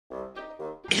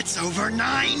It's over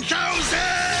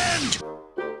 9,000!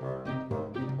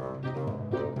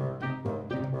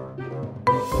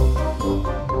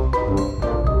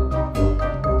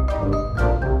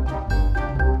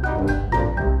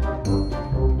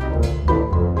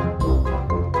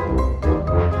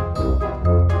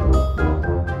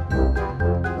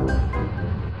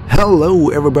 Hello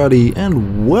everybody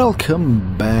and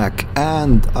welcome back,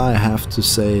 and I have to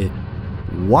say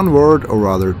one word, or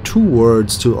rather two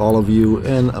words, to all of you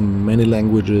in many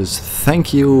languages.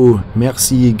 Thank you,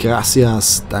 merci,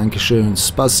 gracias, dankeschön,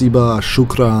 spasiba,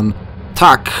 shukran,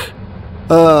 tak,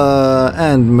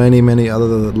 and many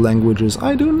other languages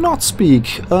I do not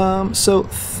speak. So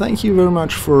thank you very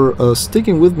much for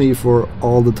sticking with me for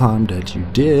all the time that you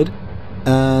did,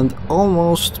 and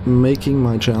almost making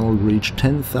my channel reach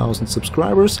 10,000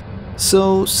 subscribers.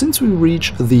 So since we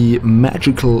reached the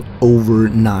magical over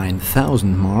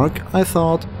 9,000 mark, I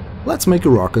thought, let's make a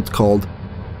rocket called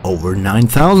Over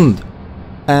 9,000.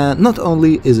 And not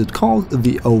only is it called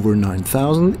the Over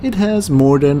 9,000, it has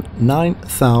more than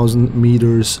 9,000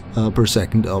 meters per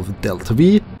second of delta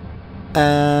V.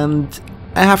 And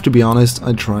I have to be honest,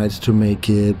 I tried to make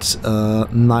it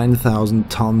 9,000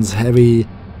 tons heavy,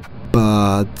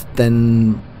 but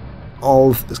then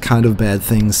all kind of bad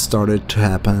things started to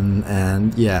happen,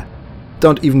 and yeah,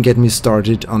 don't even get me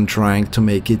started on trying to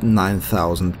make it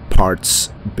 9,000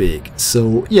 parts big.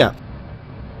 So yeah,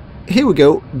 here we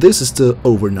go. This is the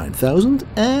Over 9,000,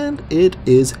 and it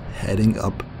is heading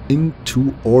up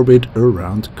into orbit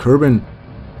around Kerbin.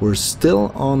 We're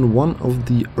still on one of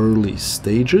the early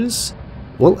stages.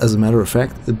 Well, as a matter of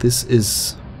fact, this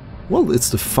is, well, it's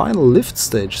the final lift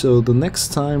stage, so the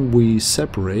next time we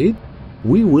separate,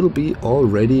 we will be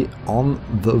already on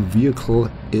the vehicle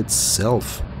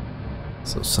itself.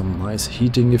 So some nice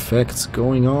heating effects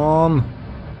going on,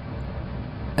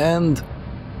 and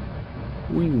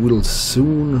we will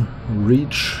soon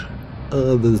reach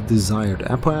the desired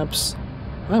apoapse.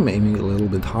 I'm aiming a little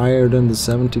bit higher than the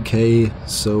 70k,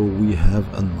 so we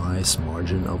have a nice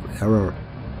margin of error.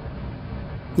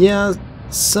 Yeah,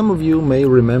 some of you may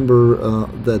remember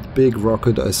that big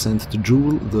rocket I sent to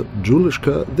Joule, the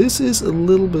Julishka. This is a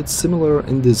little bit similar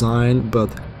in design, but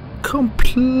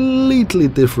completely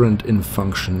different in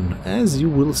function, as you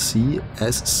will see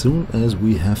as soon as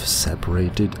we have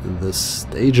separated the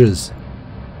stages.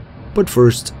 But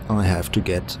first I have to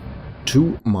get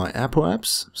to my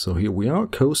apoapse. So here we are,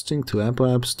 coasting to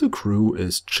apoapse. The crew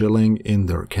is chilling in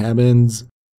their cabins,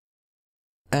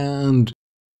 and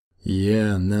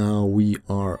yeah, now we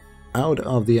are out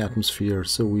of the atmosphere,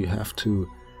 so we have to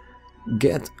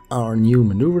get our new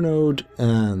maneuver node,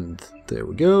 and there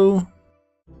we go.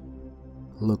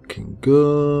 Looking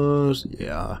good,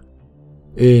 yeah.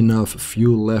 Enough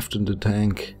fuel left in the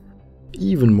tank.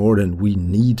 Even more than we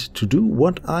need to do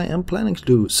what I am planning to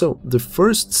do. So, the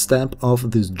first step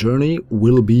of this journey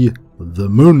will be the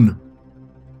moon.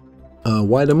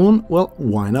 Why the moon? Well,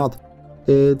 why not?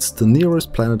 It's the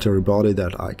nearest planetary body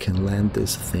that I can land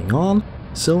this thing on,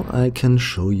 so I can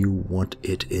show you what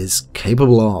it is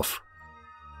capable of.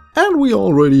 And we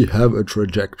already have a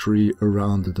trajectory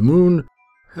around the moon.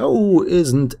 Oh,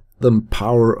 isn't the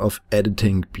power of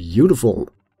editing beautiful?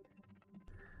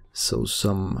 So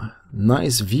some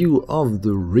nice view of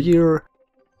the rear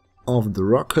of the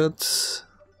rocket.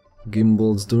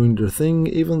 Gimbals doing their thing,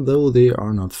 even though they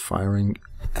are not firing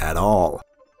at all.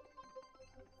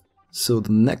 So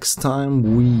the next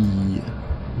time we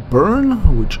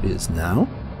burn, which is now,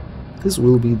 this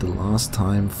will be the last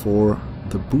time for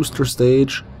the booster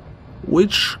stage,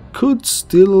 which could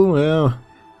still, well,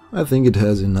 I think it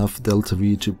has enough delta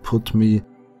V to put me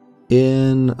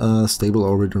in a stable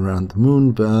orbit around the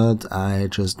moon, but I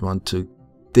just want to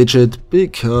ditch it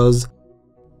because,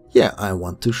 yeah, I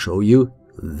want to show you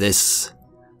this.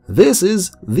 This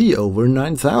is the Over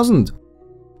 9,000.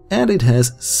 And it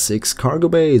has 6 cargo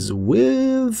bays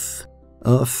with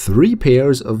 3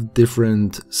 pairs of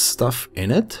different stuff in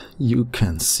it. You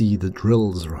can see the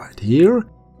drills right here.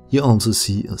 You also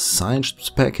see a science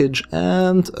package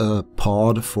and a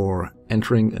pod for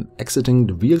entering and exiting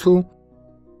the vehicle.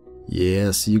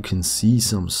 Yes, you can see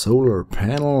some solar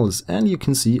panels, and you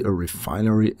can see a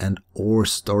refinery and ore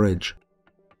storage.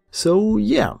 So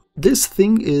yeah, this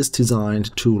thing is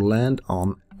designed to land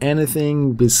on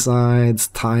anything besides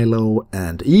Tylo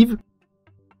and Eve.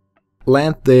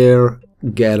 Land there,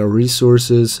 gather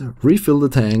resources, refill the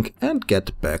tank, and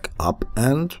get back up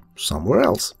and somewhere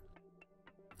else.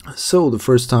 So the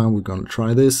first time we're gonna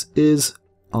try this is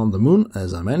on the moon,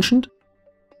 as I mentioned,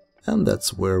 and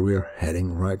that's where we're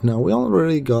heading right now. We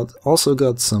already also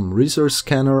got some resource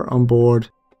scanner on board,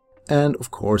 and of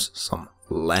course some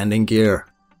landing gear.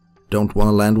 don't want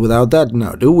to land without that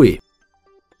now, do we?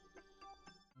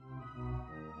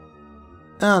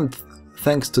 And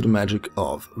thanks to the magic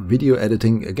of video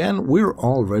editing, again, we're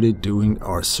already doing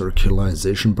our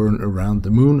circularization burn around the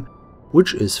moon,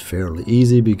 which is fairly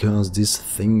easy because this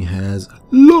thing has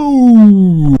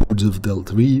loads of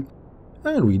delta V,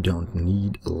 and we don't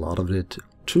need a lot of it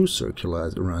to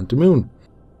circularize around the moon.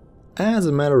 As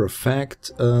a matter of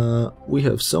fact, we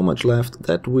have so much left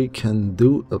that we can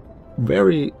do a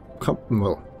very,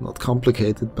 well, not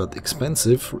complicated, but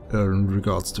expensive in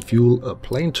regards to fuel, a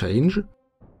plane change.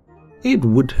 It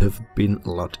would have been a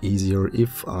lot easier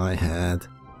if I had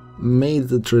made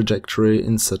the trajectory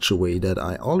in such a way that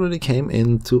I already came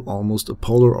into almost a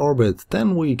polar orbit.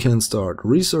 Then we can start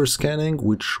resource scanning,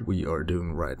 which we are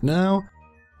doing right now,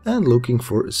 and looking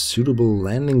for a suitable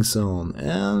landing zone.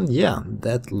 And yeah,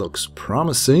 that looks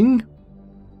promising.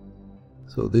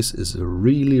 So this is a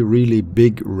really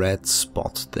big red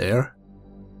spot there.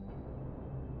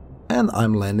 And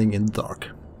I'm landing in the dark.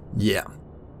 Yeah.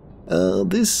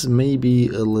 This may be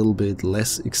a little bit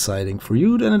less exciting for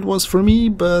you than it was for me,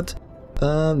 but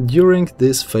during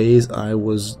this phase I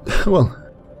was, well,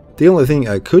 the only thing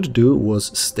I could do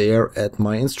was stare at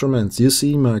my instruments. You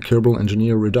see my Kerbal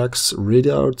Engineer Redux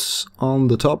readouts on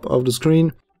the top of the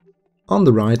screen. On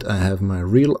the right I have my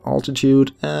real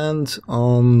altitude, and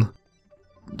on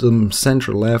the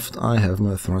center left I have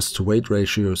my thrust to weight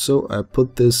ratio. So I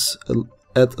put this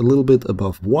at a little bit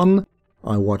above 1.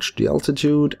 I watched the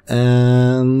altitude,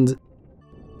 and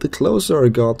the closer I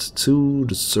got to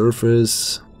the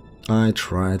surface, I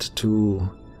tried to,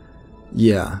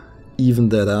 yeah, even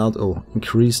that out, or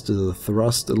increase the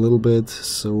thrust a little bit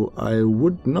so I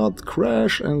would not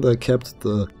crash, and I kept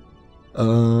the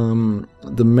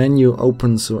menu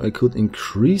open so I could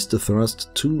increase the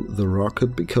thrust to the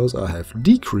rocket because I have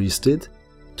decreased it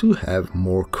to have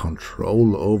more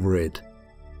control over it.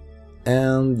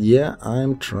 And yeah,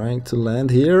 I'm trying to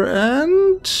land here,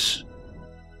 and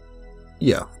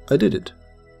yeah, I did it.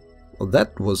 Well,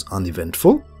 that was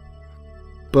uneventful,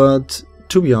 but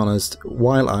to be honest,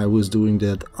 while I was doing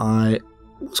that, I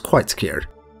was quite scared.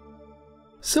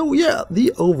 So yeah,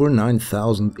 the over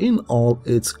 9000 in all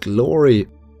its glory.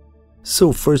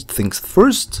 So first things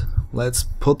first, let's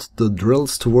put the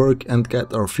drills to work and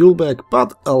get our fuel back,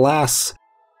 but alas,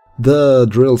 the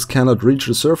drills cannot reach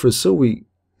the surface, so we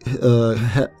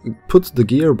put the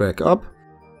gear back up,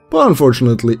 but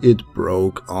unfortunately it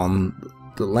broke on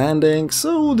the landing,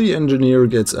 so the engineer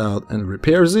gets out and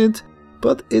repairs it,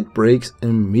 but it breaks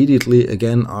immediately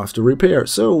again after repair,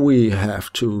 so we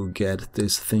have to get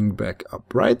this thing back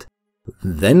upright,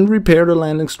 then repair the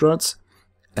landing struts,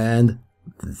 and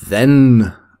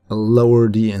then lower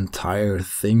the entire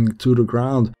thing to the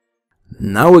ground.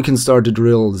 Now we can start the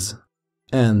drills,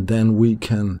 and then we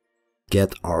can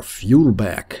get our fuel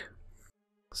back.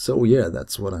 So yeah,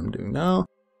 that's what I'm doing now,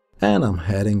 and I'm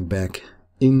heading back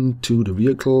into the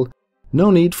vehicle. No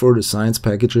need for the science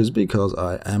packages because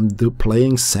I am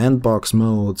playing sandbox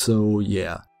mode, so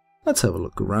yeah. Let's have a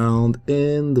look around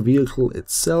in the vehicle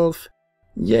itself.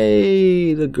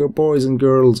 Yay, the boys and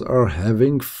girls are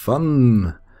having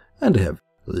fun, and they have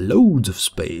loads of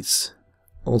space.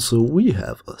 Also, we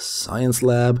have a science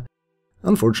lab.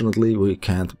 Unfortunately, we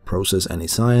can't process any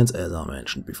science, as I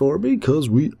mentioned before, because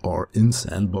we are in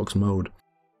sandbox mode.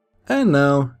 And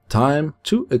now, time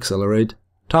to accelerate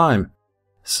time.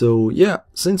 So yeah,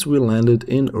 since we landed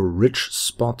in a rich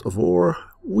spot of ore,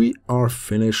 we are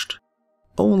finished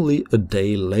only a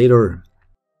day later.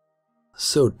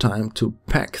 So time to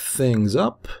pack things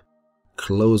up,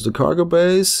 close the cargo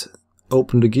base,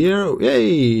 open the gear.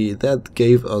 Yay! That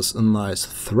gave us a nice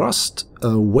thrust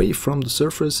away from the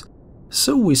surface.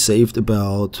 So we saved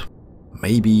about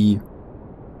maybe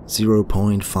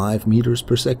 0.5 meters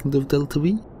per second of delta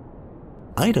V?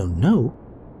 I don't know,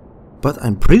 but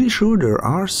I'm pretty sure there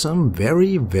are some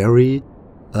very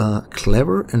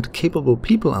clever and capable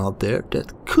people out there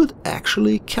that could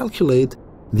actually calculate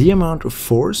the amount of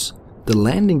force the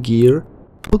landing gear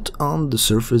put on the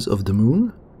surface of the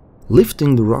moon,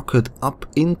 lifting the rocket up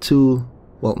into,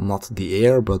 well, not the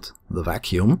air, but the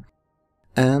vacuum,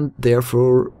 and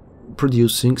therefore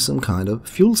producing some kind of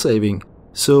fuel saving.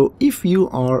 So if you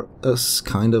are a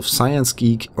kind of science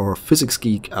geek or physics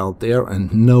geek out there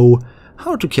and know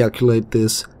how to calculate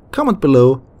this, comment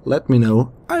below, let me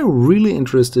know. I'm really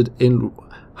interested in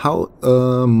how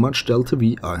much delta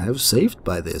V I have saved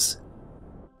by this.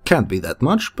 Can't be that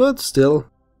much, but still.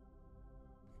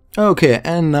 Okay,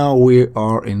 and now we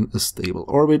are in a stable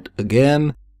orbit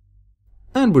again,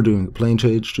 and we're doing a plane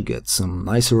change to get some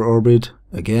nicer orbit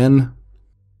again.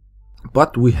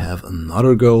 But we have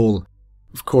another goal.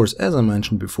 Of course, as I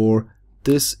mentioned before,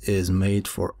 this is made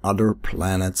for other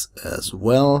planets as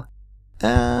well.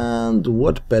 And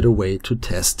what better way to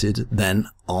test it than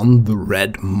on the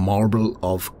red marble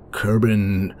of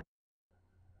Kerbin?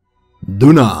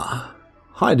 Duna!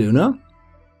 Hi Duna!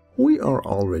 We are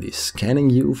already scanning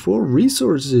you for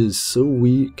resources so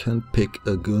we can pick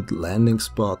a good landing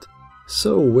spot.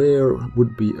 So where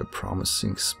would be a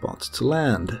promising spot to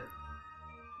land?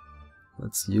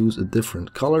 Let's use a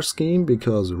different color scheme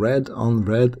because red on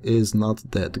red is not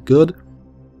that good.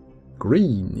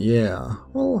 Green, yeah,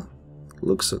 well,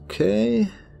 looks okay.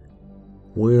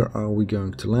 Where are we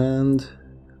going to land?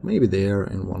 Maybe there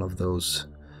in one of those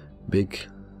big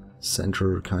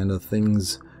center kind of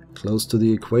things close to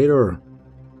the equator.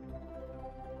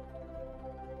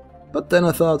 But then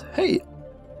I thought, hey,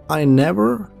 I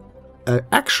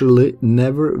actually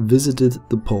never visited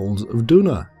the poles of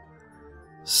Duna.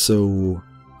 So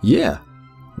yeah,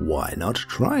 why not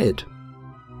try it?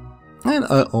 And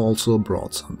I also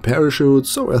brought some parachutes,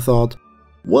 so I thought,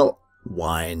 well,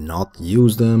 why not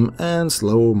use them and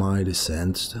slow my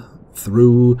descent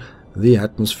through the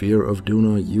atmosphere of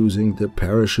Duna using the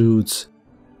parachutes.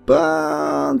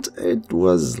 But it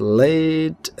was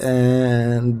late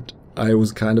and I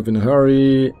was kind of in a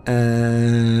hurry,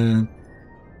 and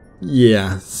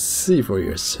yeah, see for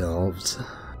yourselves.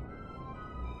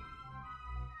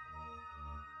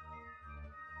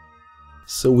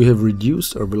 So we have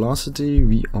reduced our velocity,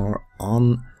 we are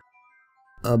on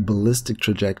a ballistic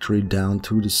trajectory down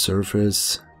to the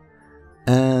surface,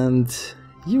 and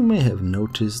you may have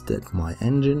noticed that my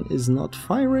engine is not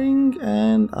firing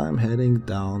and I'm heading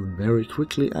down very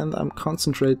quickly, and I'm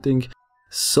concentrating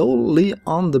solely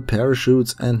on the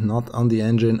parachutes and not on the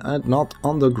engine and not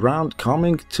on the ground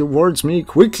coming towards me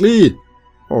quickly.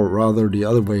 Or rather the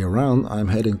other way around, I'm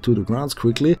heading to the ground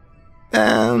quickly.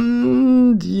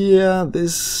 And yeah,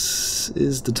 this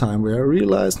is the time where I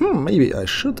realized, maybe I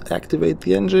should activate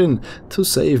the engine to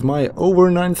save my over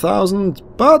 9000,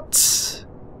 but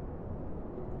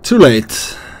too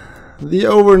late. The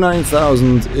over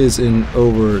 9000 is in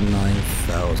over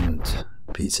 9000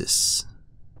 pieces.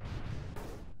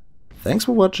 Thanks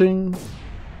for watching.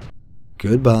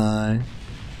 Goodbye.